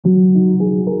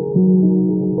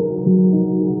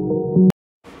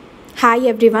Hi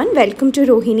everyone, welcome to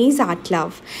Rohini's Art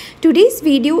Love. Today's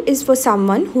video is for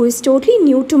someone who is totally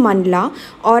new to mandala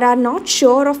or are not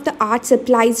sure of the art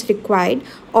supplies required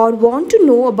or want to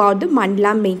know about the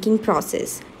mandala making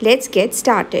process. Let's get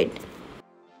started.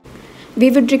 We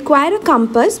would require a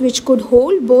compass which could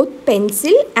hold both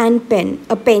pencil and pen,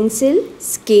 a pencil,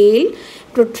 scale,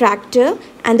 protractor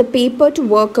and the paper to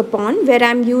work upon, where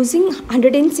I am using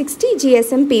 160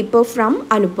 GSM paper from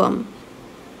Anupam.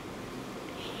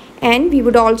 And we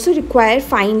would also require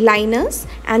Fineliners,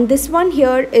 and this one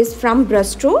here is from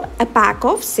Brustro, a pack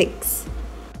of 6.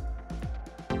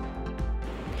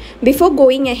 Before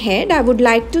going ahead, I would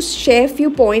like to share a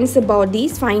few points about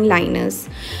these Fineliners.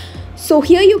 So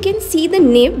here you can see the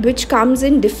nib which comes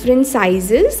in different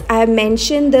sizes. I have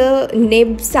mentioned the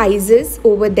nib sizes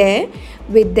over there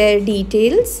with their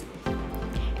details.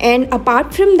 And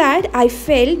apart from that, I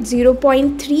felt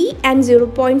 0.3 and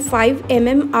 0.5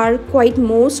 mm are quite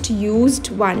most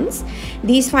used ones.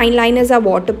 These fine liners are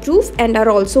waterproof and are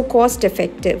also cost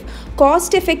effective.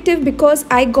 Cost effective because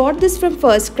I got this from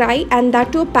Firstcry and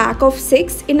that to a pack of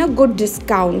 6 in a good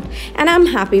discount, and I'm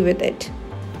happy with it.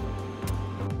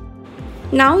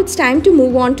 Now it's time to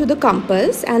move on to the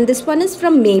compass, and this one is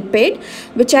from Maped,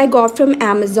 which I got from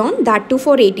Amazon, that too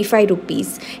for 85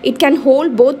 rupees. It can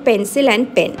hold both pencil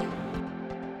and pen.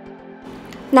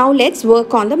 Now let's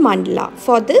work on the mandala.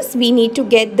 For this we need to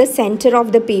get the center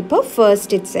of the paper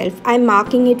first itself. I'm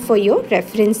marking it for your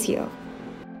reference here.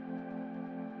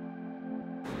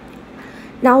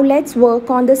 Now let's work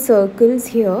on the circles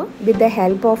here with the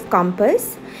help of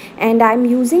compass. And I'm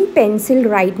using pencil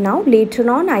right now. Later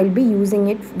on I'll be using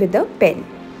it with a pen.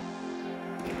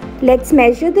 Let's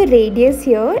measure the radius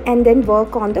here and then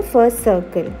work on the first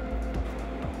circle.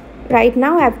 Right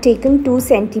now I've taken 2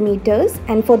 centimeters,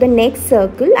 and for the next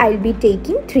circle I'll be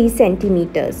taking 3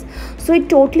 centimeters. So it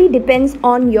totally depends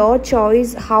on your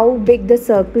choice how big the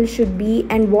circle should be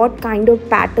and what kind of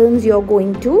patterns you're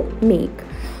going to make.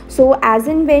 So as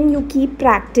and when you keep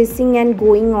practicing and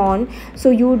going on, so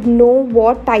you'd know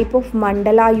what type of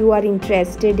mandala you are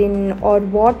interested in or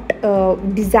what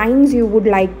designs you would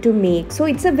like to make. So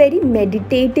it's a very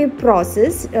meditative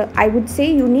process. I would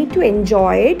say you need to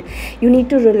enjoy it. You need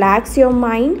to relax your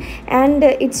mind, and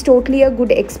it's totally a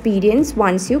good experience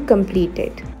once you complete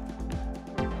it.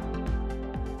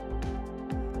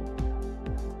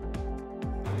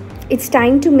 It's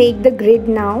time to make the grid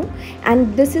now,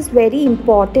 and this is very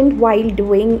important while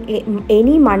doing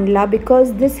any mandala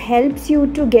because this helps you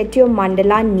to get your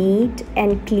mandala neat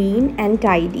and clean and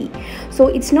tidy. So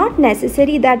it's not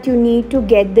necessary that you need to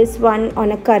get this one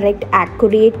on a correct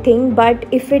accurate thing, but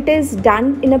if it is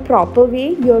done in a proper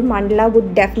way, your mandala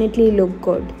would definitely look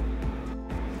good.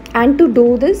 And to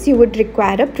do this you would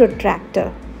require a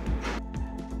protractor.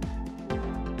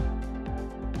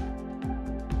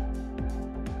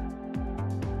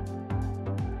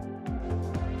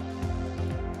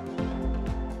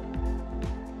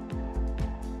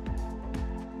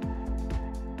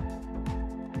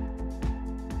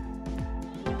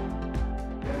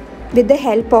 With the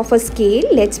help of a scale,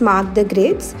 let's mark the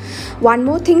grids. One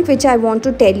more thing which I want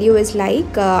to tell you is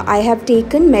I have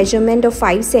taken measurement of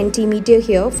 5 centimeter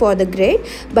here for the grid,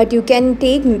 but you can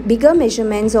take bigger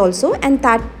measurements also, and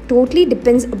that totally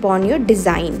depends upon your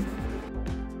design.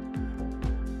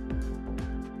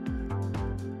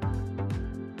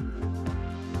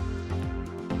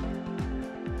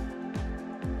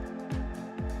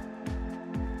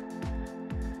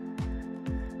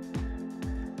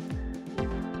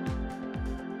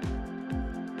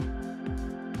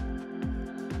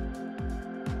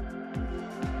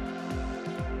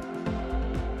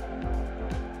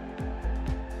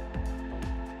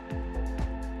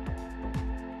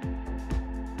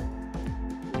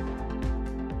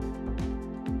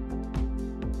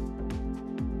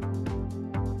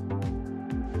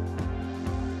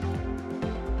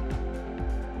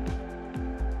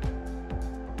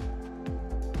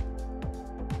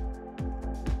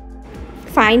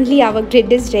 Finally, our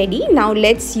grid is ready. Now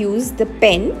let's use the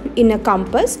pen in a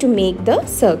compass to make the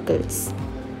circles.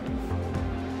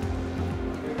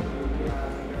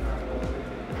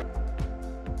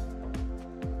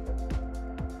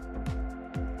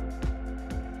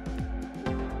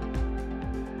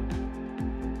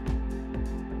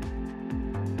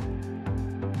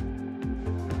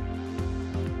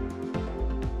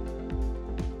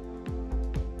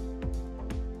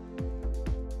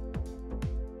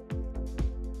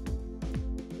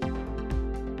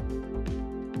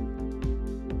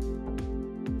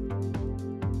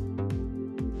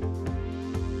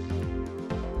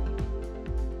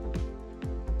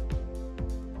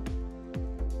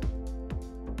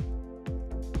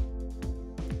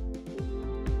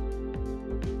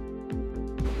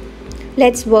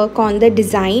 Let's work on the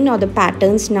design or the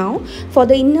patterns now. For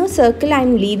the inner circle,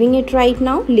 I'm leaving it right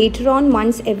now. Later on,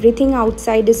 once everything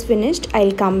outside is finished,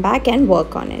 I'll come back and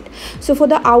work on it. So for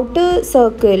the outer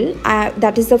circle,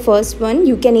 that is the first one,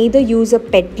 you can either use a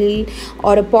petal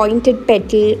or a pointed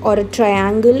petal or a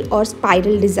triangle or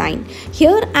spiral design.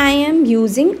 Here I am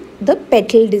using the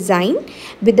petal design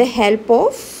with the help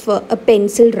of a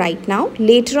pencil right now.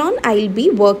 Later on, I'll be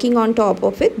working on top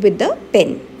of it with the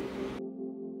pen.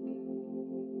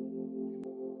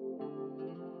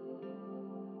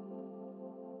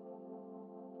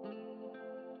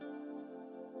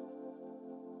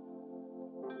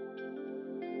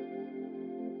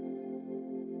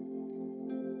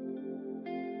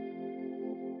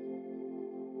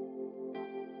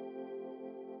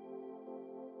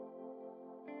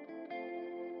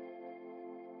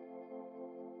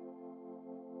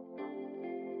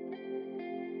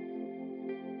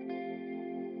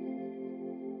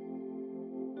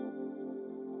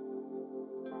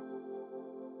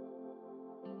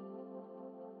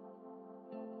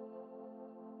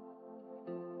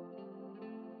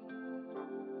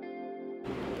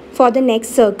 For the next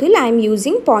circle, I am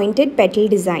using pointed petal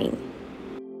design.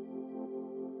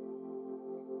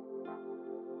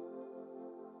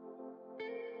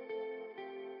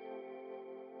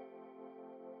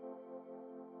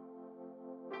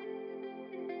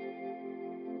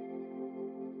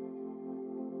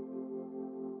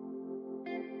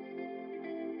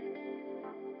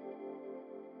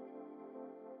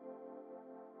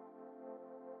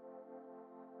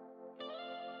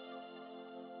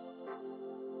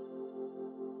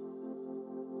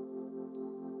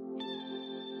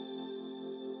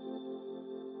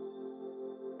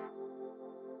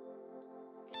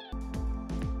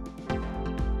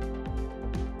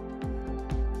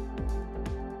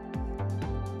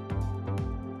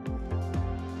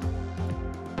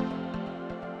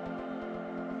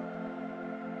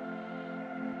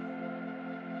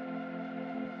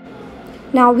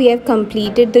 Now we have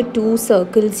completed the 2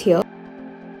 circles here.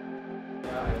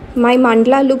 My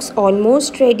mandala looks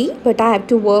almost ready, but I have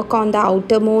to work on the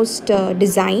outermost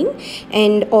design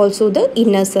and also the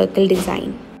inner circle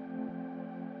design.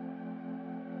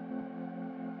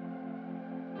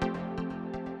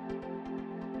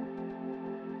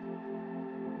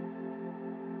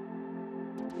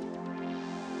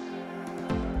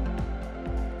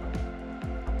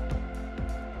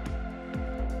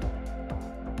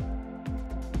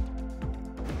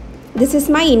 This is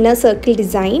my inner circle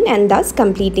design and thus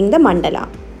completing the mandala.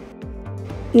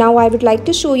 Now I would like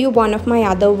to show you one of my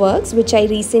other works which I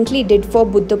recently did for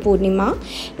Buddha Purnima,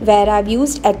 where I've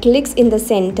used acrylics in the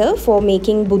center for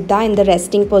making Buddha in the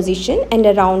resting position, and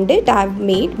around it I've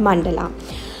made mandala.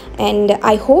 And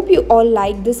I hope you all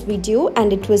liked this video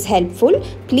and it was helpful.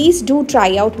 Please do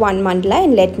try out one mandala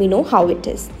and let me know how it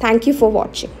is. Thank you for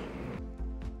watching.